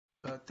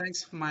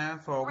Thanks, Maya,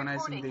 for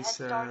organizing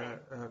this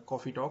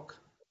coffee talk.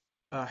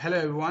 Hello,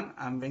 everyone.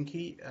 I'm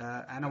Venky,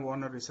 Anna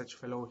Warner Research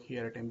Fellow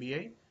here at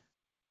MBA.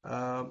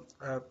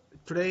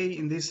 Today,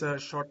 in this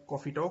short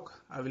coffee talk,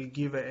 I will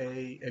give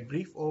a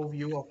brief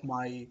overview of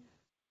my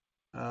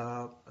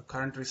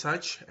current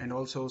research and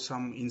also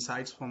some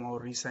insights from our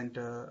recent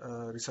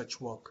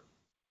research work.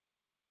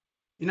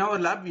 In our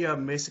lab, we are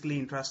basically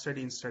interested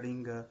in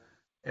studying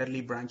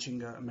early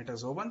branching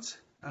metazoans,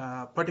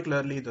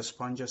 particularly the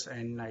sponges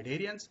and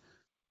cnidarians.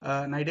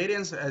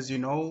 Cnidarians, as you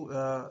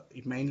know,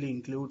 it mainly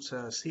includes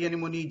sea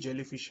anemone,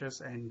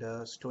 jellyfishes,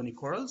 and stony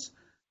corals.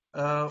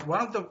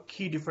 One of the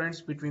key difference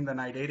between the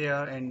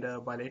cnidaria and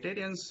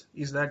bilaterians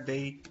is that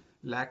they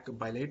lack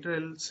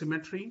bilateral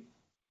symmetry.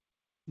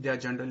 They are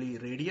generally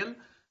radial,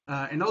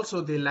 and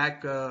also they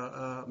lack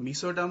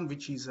mesoderm,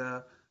 which is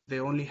they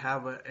only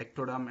have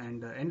ectoderm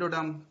and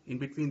endoderm. In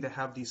between, they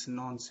have these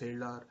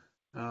non-cellular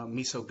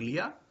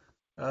mesoglia.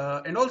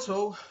 And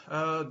also,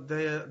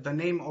 the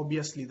name,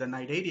 obviously, the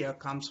cnidaria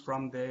comes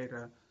from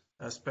their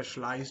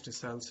specialized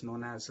cells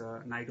known as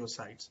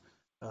cnidocytes,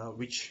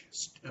 which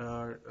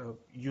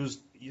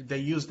they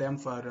use them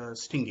for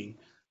stinging,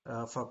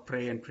 for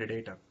prey and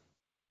predator.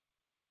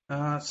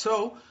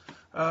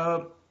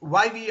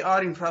 Why we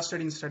are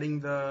interested in studying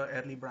the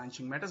early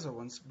branching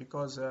metazoans?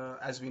 Because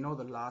as we know,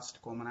 the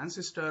last common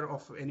ancestor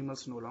of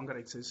animals no longer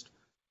exists.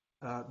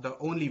 The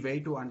only way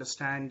to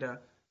understand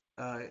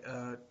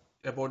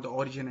about the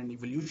origin and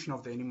evolution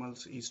of the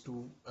animals is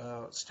to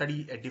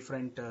study a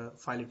different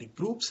phyletic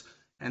groups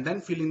and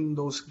then fill in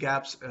those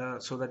gaps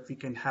so that we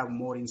can have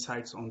more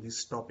insights on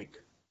this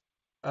topic.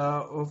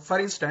 For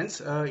instance,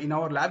 in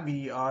our lab,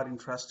 we are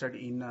interested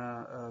in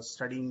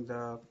studying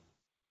the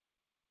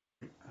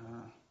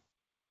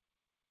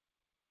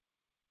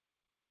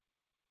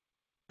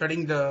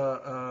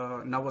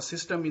nervous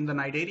system in the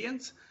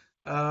cnidarians.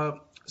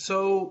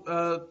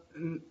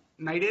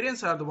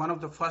 Cnidarians are one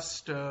of the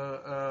first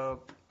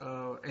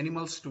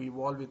animals to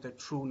evolve with a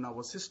true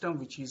nervous system,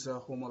 which is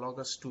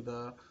homologous to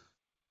the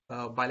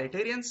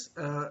bilaterians.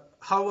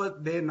 However,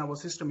 their nervous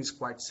system is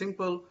quite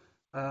simple,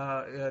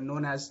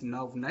 known as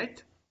nerve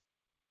net.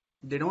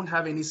 They don't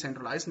have any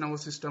centralized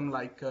nervous system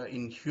like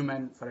in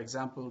human, for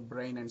example,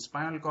 brain and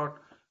spinal cord,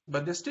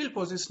 but they still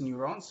possess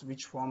neurons,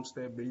 which forms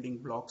the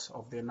building blocks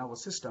of their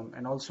nervous system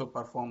and also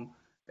perform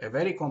a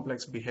very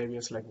complex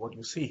behaviors like what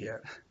you see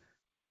here.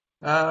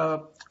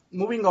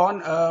 Moving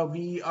on,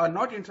 we are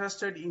not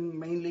interested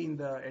mainly in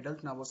the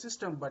adult nervous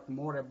system, but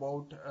more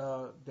about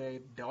their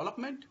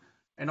development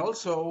and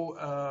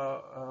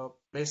also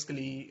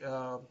basically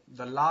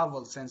the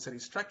larval sensory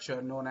structure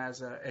known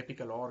as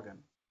apical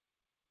organ.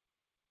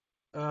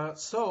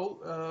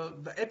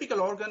 The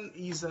apical organ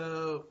is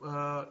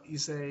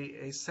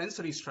a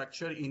sensory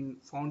structure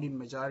found in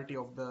majority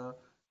of the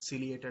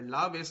ciliated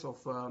larvae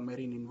of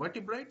marine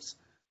invertebrates.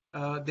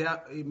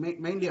 It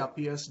mainly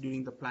appears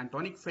during the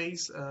planktonic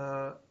phase.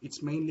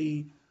 It's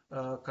mainly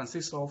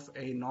consists of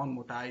a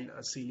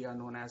non-motile cilia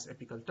known as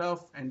apical turf,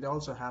 and they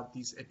also have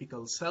these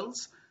apical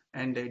cells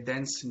and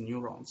dense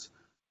neurons.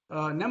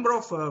 A number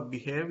of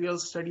behavioral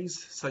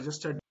studies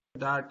suggested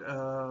that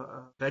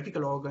the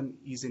apical organ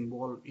is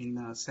involved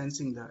in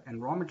sensing the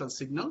environmental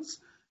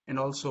signals and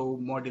also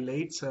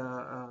modulates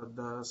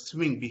the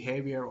swimming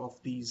behavior of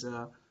these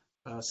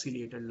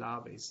ciliated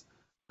larvae.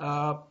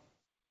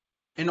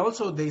 And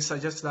also they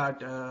suggest that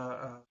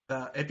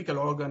the apical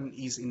organ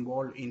is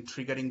involved in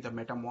triggering the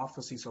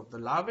metamorphosis of the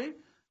larvae.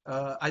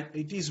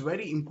 It is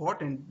very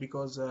important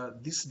because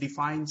this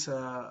defines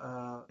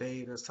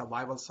their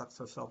survival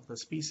success of the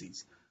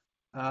species.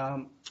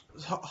 How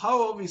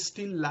are we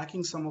still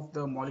lacking some of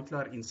the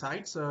molecular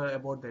insights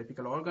about the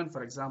apical organ?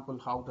 For example,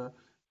 how the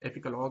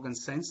apical organ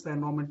sends the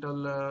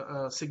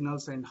environmental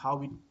signals and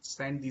how it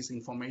sends this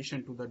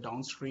information to the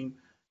downstream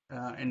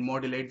and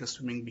modulate the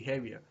swimming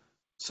behavior.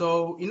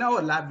 So in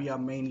our lab, we are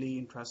mainly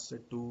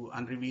interested to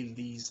unreveal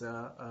these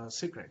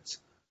secrets.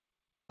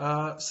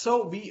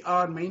 So we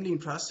are mainly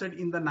interested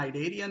in the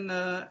cnidarian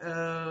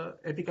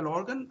apical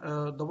organ.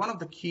 One of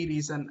the key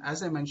reasons,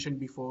 as I mentioned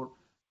before,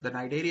 the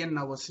cnidarian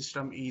nervous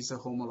system is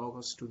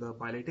homologous to the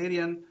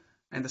bilaterian.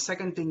 And the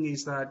second thing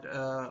is that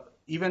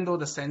even though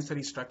the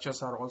sensory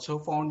structures are also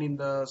found in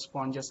the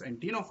sponges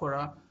and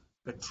ctenophora,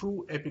 the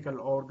true apical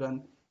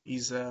organ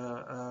is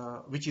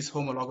which is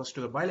homologous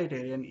to the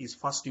bilaterian is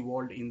first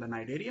evolved in the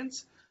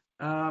cnidarians.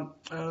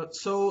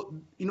 So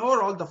in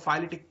overall, the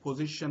phyletic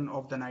position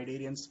of the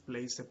cnidarians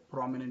plays a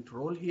prominent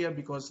role here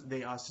because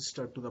they are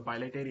sister to the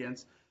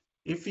bilaterians.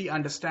 If we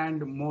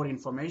understand more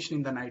information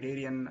in the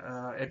cnidarian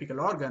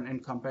apical organ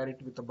and compare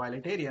it with the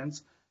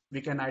bilaterians, we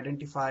can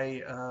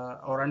identify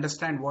or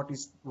understand what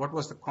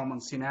was the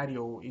common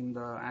scenario in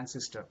the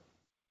ancestor.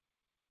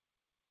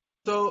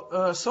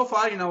 So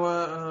far in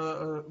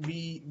our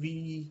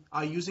we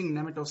are using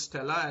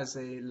Nematostella as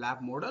a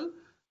lab model.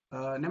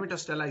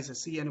 Nematostella is a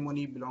sea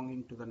anemone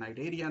belonging to the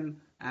cnidarian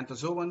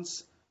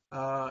anthozoans.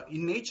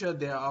 In nature,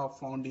 they are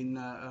found in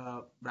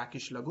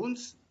brackish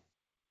lagoons.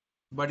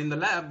 But in the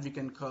lab, we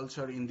can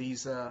culture in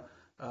these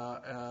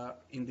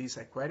in these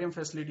aquarium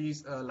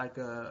facilities like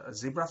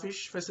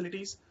zebrafish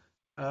facilities.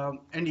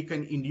 And you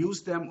can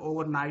induce them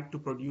overnight to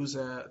produce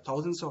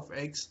thousands of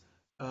eggs,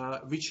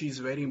 which is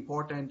very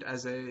important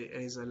as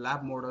a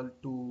lab model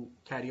to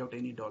carry out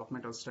any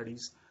developmental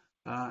studies.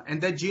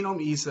 And that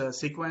genome is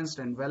sequenced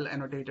and well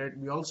annotated.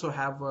 We also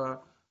have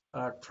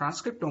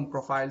transcriptome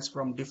profiles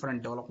from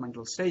different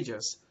developmental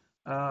stages.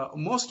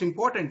 Most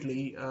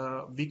importantly,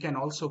 we can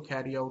also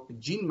carry out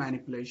gene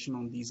manipulation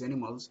on these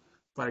animals,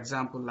 for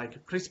example,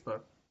 like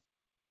CRISPR,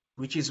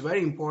 which is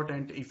very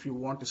important if you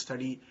want to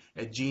study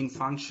a gene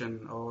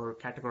function or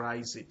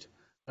categorize it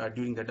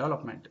during the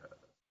development.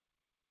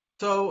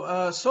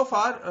 So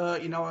far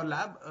in our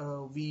lab,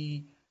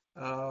 we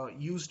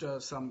used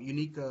some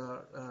unique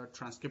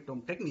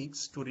transcriptome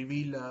techniques to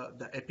reveal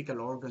the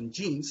apical organ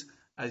genes.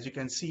 As you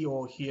can see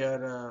over here,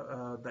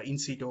 the in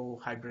situ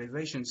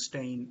hybridization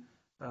staining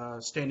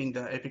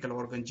the apical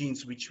organ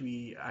genes, which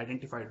we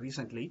identified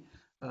recently.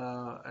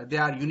 They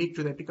are unique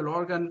to the apical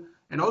organ,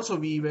 and also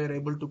we were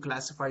able to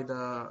classify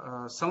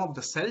some of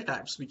the cell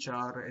types which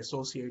are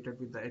associated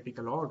with the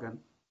apical organ.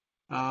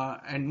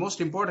 And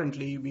most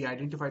importantly, we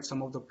identified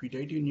some of the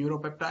putative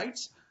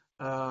neuropeptides,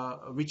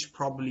 which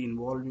probably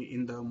involve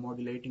in the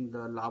modulating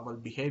the larval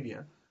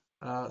behavior.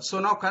 So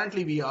now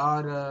currently we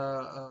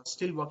are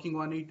still working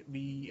on it.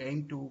 We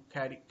aim to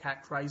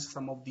characterize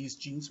some of these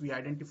genes we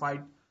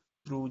identified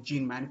through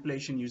gene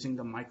manipulation using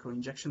the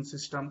microinjection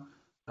system,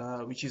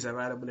 which is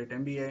available at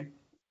MBA.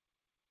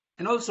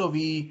 And also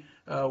we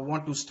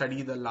want to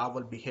study the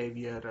larval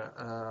behavior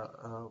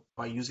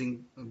by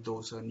using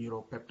those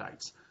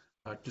neuropeptides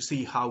to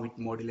see how it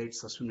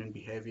modulates the swimming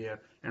behavior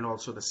and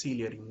also the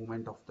ciliary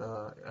movement of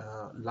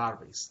the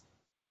larvae.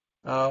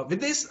 With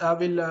this, I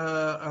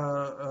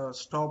will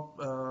stop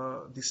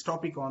this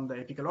topic on the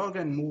apical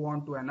organ and move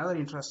on to another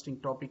interesting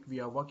topic we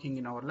are working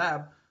in our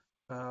lab,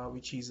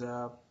 which is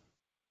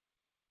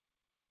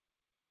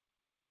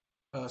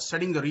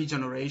studying the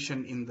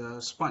regeneration in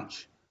the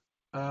sponge.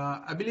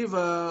 I believe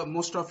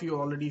most of you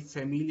are already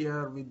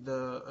familiar with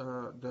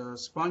the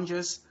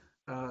sponges.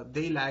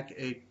 They lack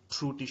a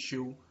true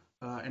tissue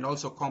and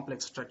also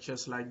complex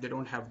structures, like they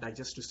don't have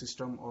digestive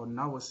system or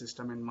nervous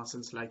system and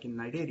muscles like in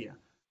Cnidaria.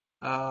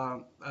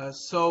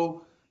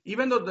 So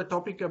even though the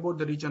topic about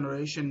the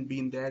regeneration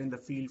been there in the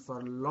field for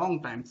a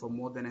long time, for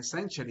more than a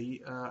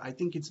century, I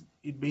think it's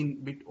been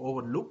a bit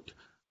overlooked.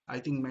 I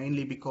think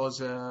mainly because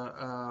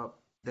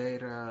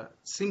their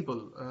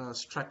simple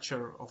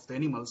structure of the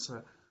animals.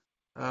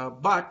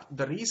 But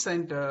the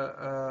recent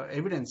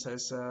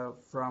evidences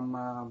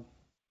from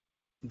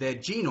their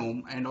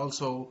genome and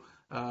also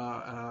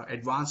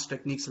advanced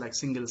techniques like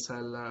single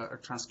cell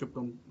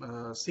transcriptome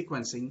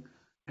sequencing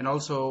and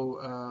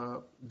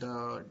also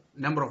the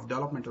number of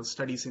developmental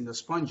studies in the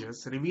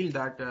sponges reveal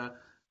that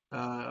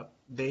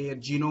their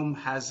genome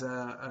has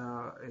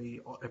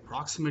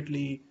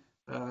approximately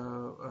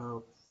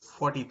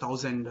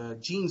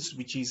 40,000 genes,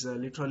 which is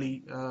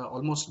literally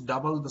almost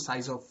double the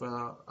size of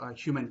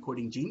human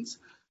coding genes.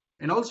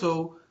 And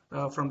also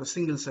from the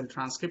single cell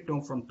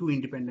transcriptome from two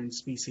independent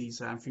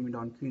species,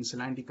 Amphimedon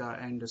queenslandica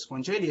and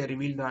Spongelia,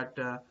 reveal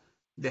that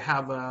they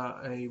have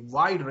a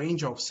wide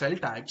range of cell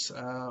types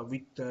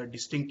with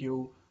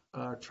distinctive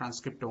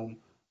transcriptome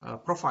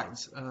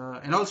profiles.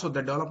 And also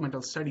the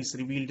developmental studies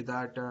revealed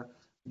that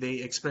they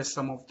express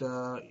some of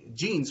the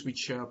genes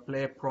which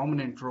play a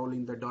prominent role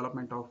in the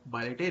development of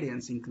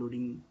bilaterians,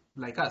 including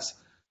like us.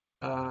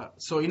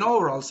 So in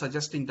overall,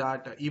 suggesting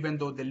that even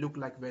though they look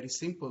like very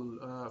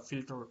simple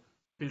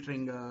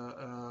filtering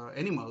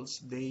animals,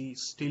 they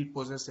still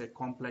possess a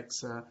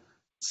complex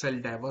cell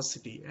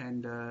diversity,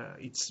 and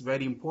it's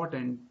very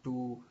important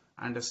to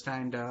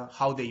understand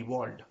how they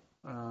evolved.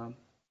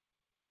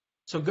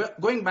 So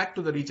going back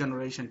to the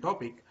regeneration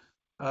topic,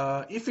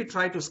 if we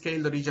try to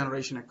scale the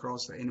regeneration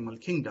across the animal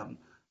kingdom,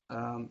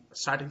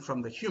 starting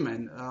from the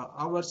human,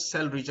 our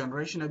cell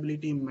regeneration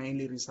ability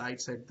mainly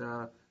resides at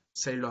the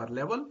cellular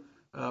level.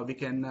 We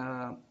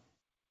can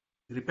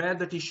repair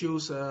the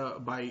tissues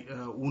by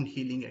wound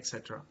healing,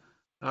 etc.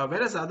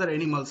 Whereas other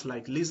animals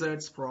like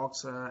lizards,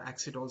 frogs,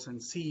 axolotls,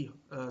 and sea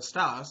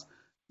stars,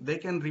 they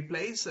can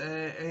replace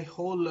a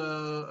whole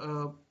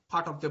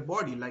part of their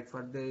body, like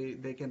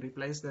they can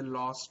replace their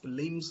lost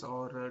limbs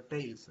or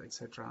tails,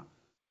 etc.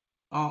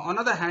 On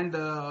the other hand,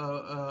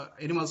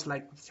 animals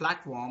like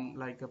flatworm,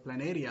 like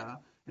planaria,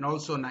 and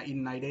also in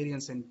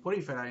cnidarians and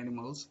porifera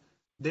animals,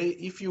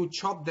 if you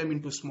chop them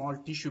into small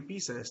tissue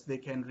pieces, they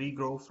can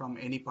regrow from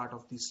any part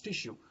of this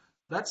tissue.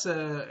 That's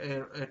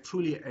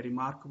truly a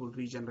remarkable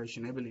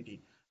regeneration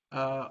ability.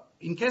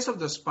 In case of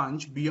the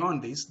sponge,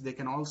 beyond this, they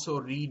can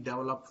also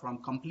redevelop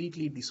from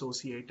completely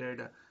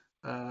dissociated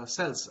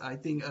cells. I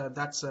think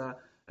that's a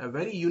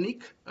very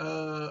unique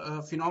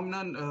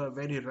phenomenon,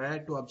 very rare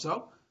to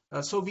observe.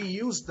 So we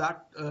use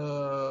that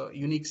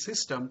unique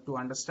system to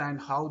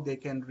understand how they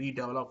can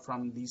redevelop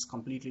from these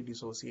completely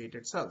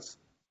dissociated cells.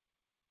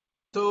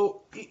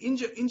 So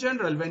in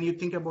general, when you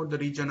think about the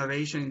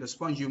regeneration in the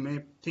sponge, you may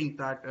think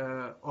that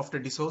after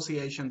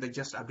dissociation, they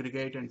just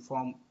aggregate and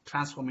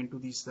transform into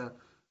these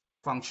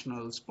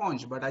functional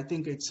sponge. But I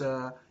think it's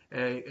a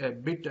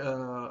bit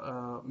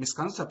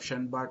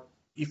misconception. But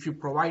if you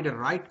provide a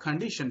right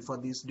condition for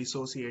these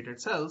dissociated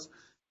cells,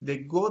 they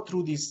go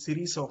through this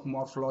series of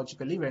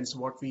morphological events,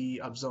 what we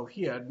observe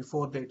here,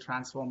 before they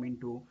transform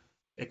into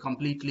a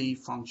completely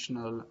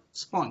functional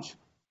sponge.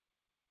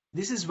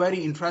 This is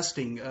very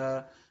interesting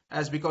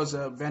as because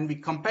when we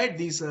compare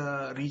these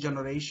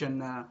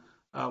regeneration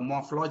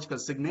morphological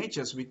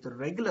signatures with the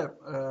regular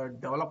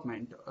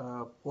development,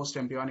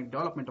 post-embryonic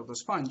development of the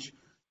sponge,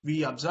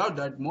 we observe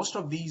that most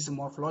of these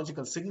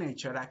morphological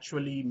signature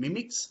actually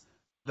mimics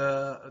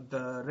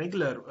the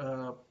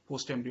regular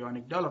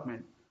post-embryonic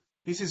development.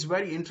 This is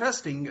very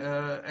interesting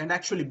and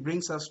actually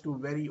brings us to a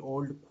very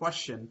old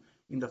question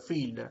in the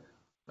field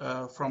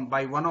from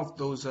by one of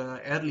those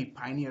early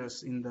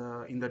pioneers in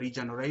the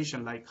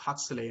regeneration like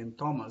Huxley and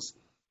Thomas.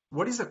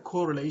 What is the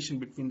correlation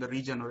between the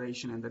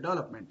regeneration and the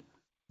development?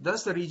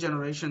 Does the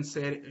regeneration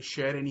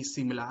share any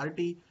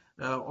similarity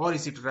or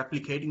is it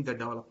replicating the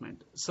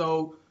development?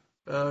 So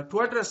to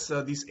address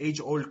this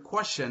age-old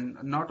question,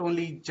 not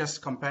only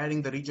just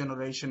comparing the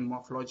regeneration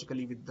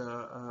morphologically with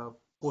the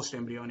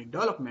post-embryonic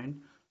development,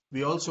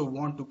 we also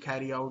want to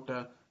carry out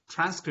a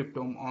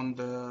transcriptome on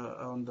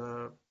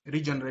the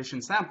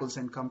regeneration samples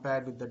and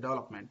compare with the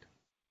development.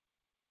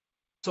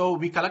 So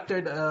we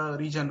collected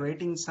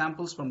regenerating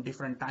samples from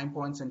different time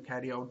points and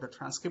carry out the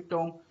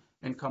transcriptome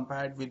and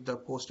compared with the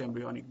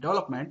post-embryonic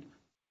development.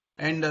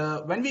 And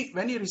when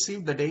we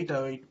received the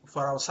data,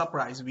 for our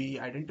surprise, we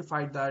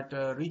identified that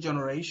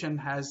regeneration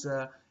has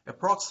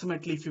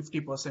approximately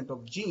 50%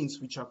 of genes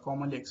which are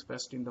commonly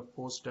expressed in the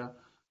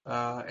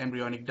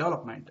post-embryonic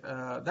development.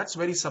 That's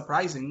very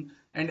surprising.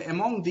 And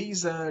among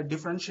these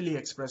differentially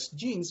expressed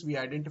genes, we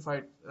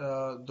identified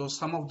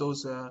some of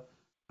those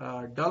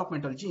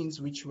developmental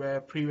genes which were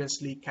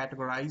previously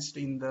categorized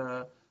in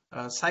the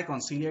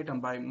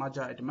Psychonciliatum by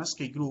Maja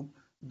Etemesky group,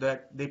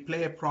 that they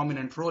play a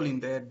prominent role in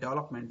their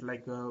development,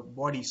 like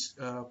bodies,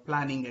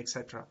 planning,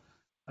 etc.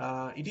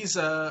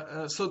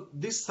 So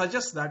this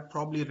suggests that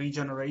probably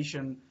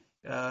regeneration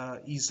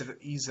is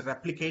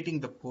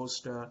replicating the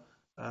post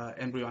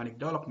embryonic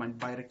development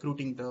by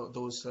recruiting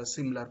those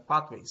similar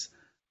pathways.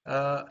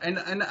 And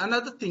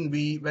another thing,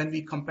 when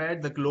we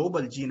compared the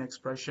global gene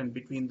expression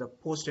between the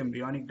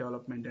post-embryonic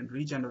development and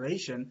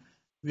regeneration,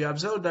 we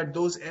observed that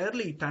those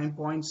early time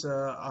points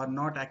are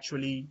not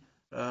actually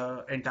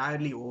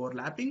entirely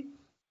overlapping.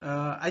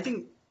 I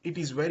think it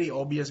is very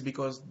obvious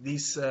because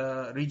these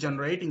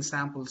regenerating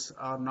samples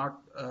are not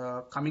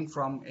coming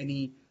from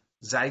any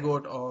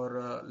zygote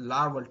or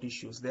larval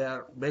tissues. They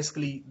are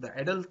basically the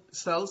adult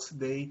cells.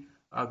 They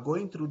are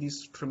going through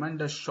this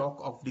tremendous shock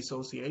of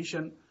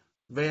dissociation,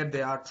 where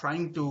they are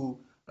trying to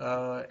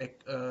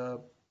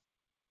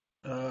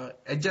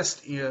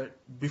adjust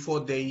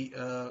before they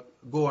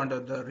go under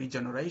the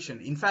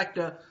regeneration. In fact,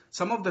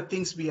 some of the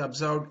things we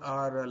observed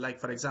are like,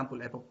 for example,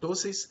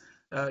 apoptosis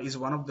is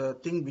one of the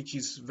things which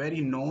is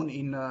very known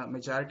in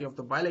majority of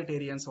the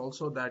bilaterians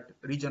also, that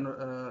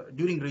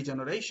during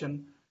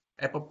regeneration,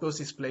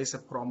 apoptosis plays a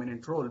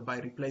prominent role by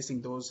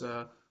replacing those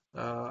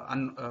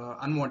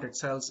unwanted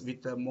cells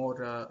with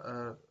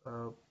more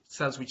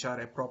cells which are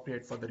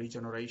appropriate for the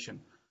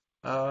regeneration.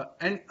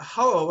 And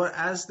however,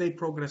 as they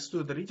progress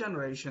through the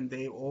regeneration,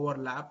 they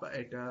overlap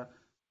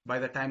by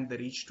the time they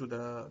reach to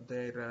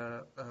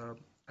their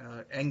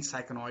young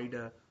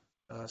cycanoid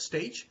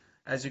stage.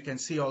 As you can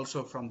see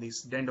also from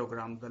this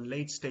dendrogram, the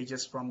late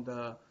stages from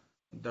the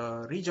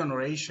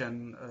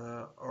regeneration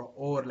are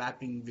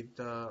overlapping with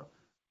the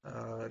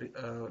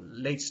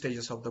late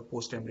stages of the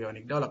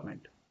post-embryonic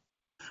development.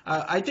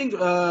 I think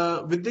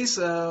with this,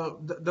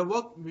 the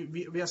work,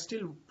 we are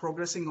still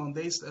progressing on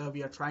this.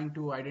 We are trying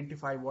to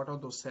identify what are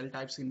those cell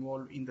types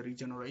involved in the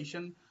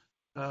regeneration.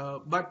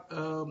 But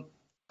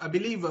I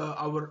believe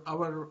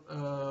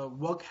our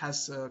work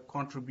has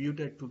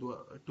contributed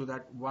to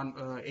that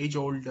one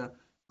age-old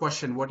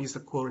question: what is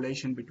the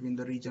correlation between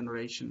the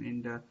regeneration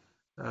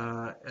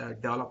and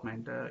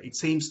development? It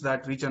seems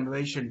that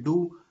regeneration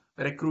do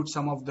recruit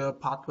some of the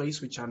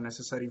pathways which are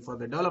necessary for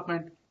the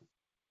development.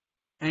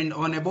 And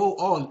on above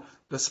all,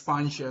 the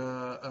sponge is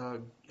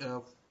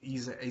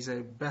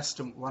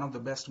one of the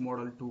best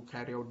model to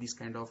carry out these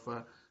kind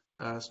of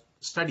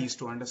studies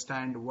to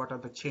understand what are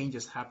the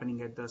changes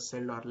happening at the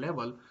cellular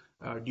level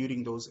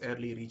during those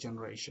early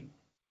regeneration.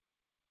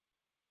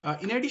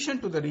 In addition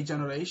to the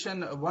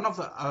regeneration, one of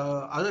the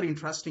other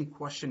interesting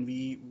question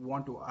we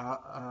want to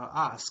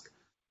ask: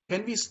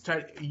 can we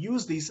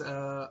use these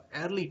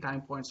early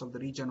time points of the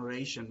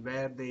regeneration,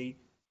 where they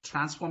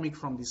transforming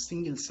from the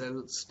single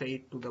cell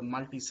state to the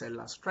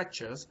multicellular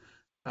structures,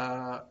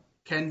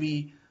 can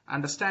we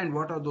understand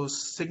what are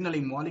those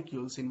signaling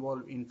molecules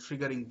involved in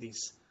triggering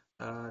this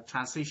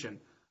transition?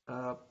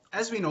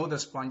 As we know, the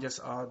sponges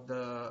are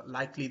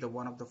likely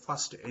one of the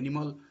first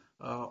animal,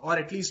 or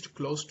at least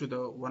close to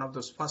one of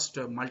those first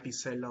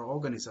multicellular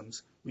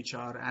organisms, which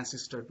are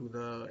ancestor to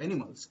the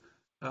animals.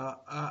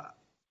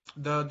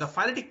 The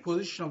phyletic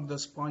position of the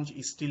sponge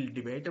is still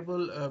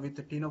debatable with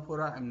the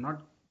Ctenophora. I'm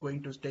not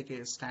going to take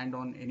a stand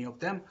on any of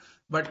them.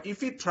 But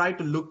if we try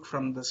to look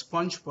from the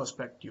sponge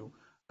perspective,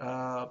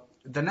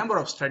 the number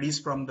of studies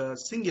from the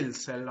single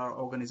cellular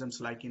organisms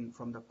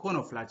from the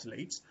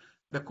conoflagellates.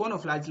 The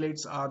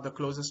conoflagellates are the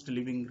closest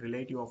living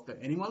relative of the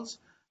animals.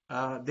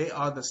 They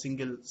are the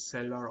single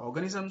cellular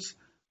organisms.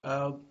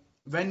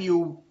 When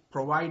you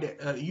provide,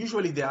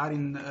 usually they are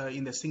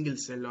in the single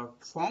cellular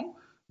form,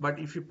 but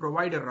if you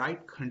provide the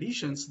right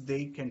conditions,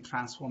 they can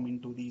transform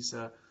into these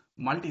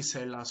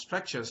multicellular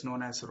structures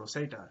known as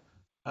rosetta.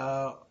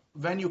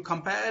 When you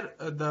compare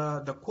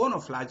the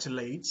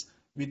conoflagellates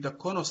with the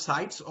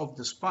conocytes of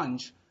the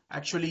sponge,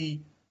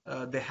 actually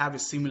they have a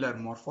similar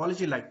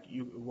morphology like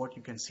what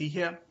you can see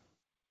here.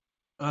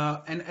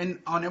 In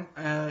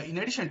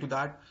addition to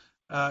that,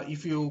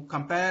 if you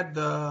compare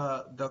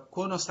the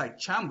conocyte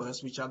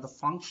chambers, which are the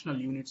functional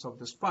units of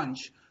the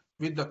sponge,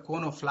 with the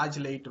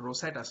conoflagellate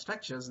rosetta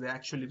structures, they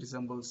actually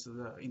resemble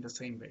in the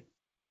same way.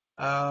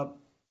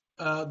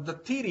 The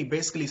theory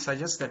basically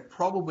suggests that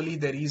probably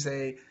there is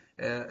a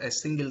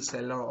single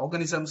cellular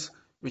organisms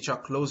which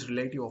are close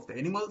relative of the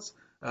animals,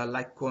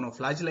 like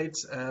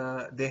conoflagellates,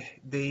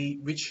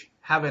 which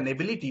have an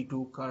ability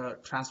to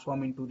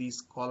transform into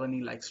these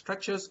colony-like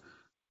structures.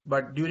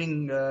 But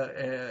during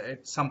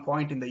at some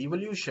point in the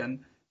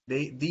evolution,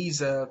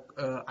 these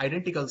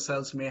identical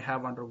cells may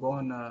have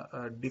undergone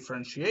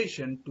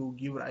differentiation to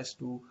give rise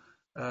to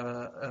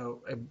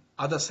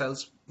other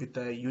cells with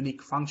a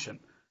unique function,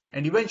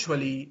 and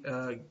eventually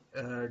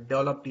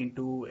developed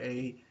into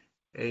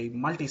a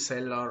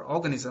multicellular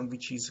organism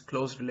which is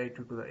close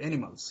related to the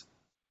animals.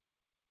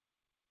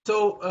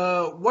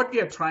 So what we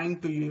are trying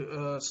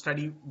to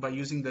study by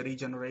using the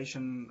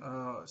regeneration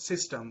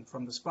system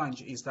from the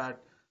sponge is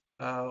that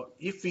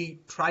if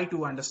we try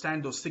to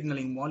understand those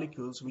signaling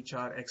molecules which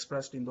are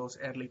expressed in those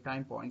early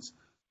time points,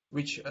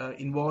 which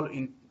involve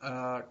in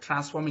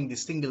transforming the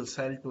single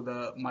cell to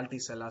the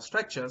multicellular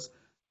structures,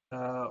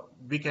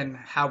 we can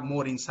have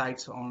more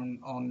insights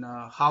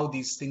on how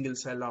these single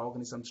cellular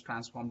organisms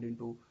transformed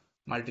into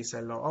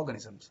multicellular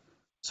organisms.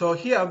 So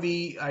here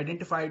we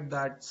identified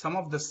that some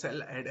of the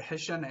cell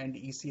adhesion and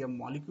ECM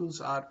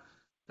molecules are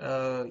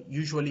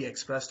usually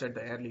expressed at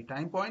the early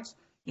time points.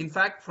 In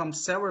fact, from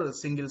several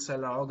single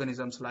cellular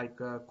organisms like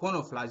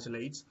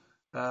conoflagellates,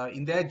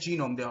 in their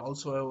genome they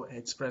also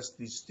express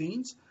these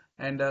genes,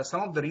 and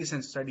some of the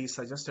recent studies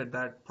suggested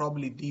that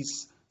probably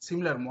these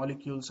similar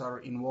molecules are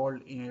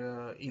involved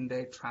in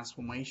their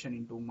transformation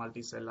into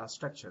multicellular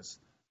structures.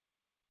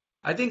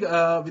 I think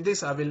with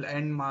this I will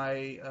end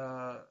my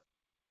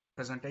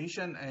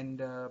presentation and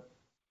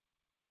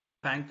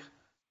thank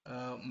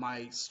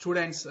my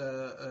students,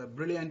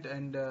 brilliant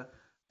and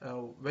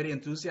very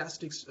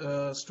enthusiastic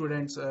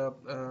students,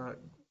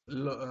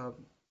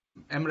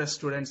 MRes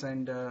students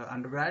and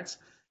undergrads,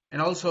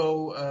 and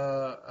also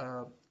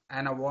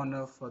Anna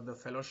Warner for the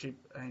fellowship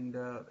and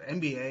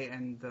MBA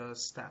and the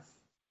staff.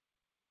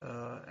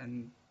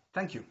 And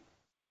thank you.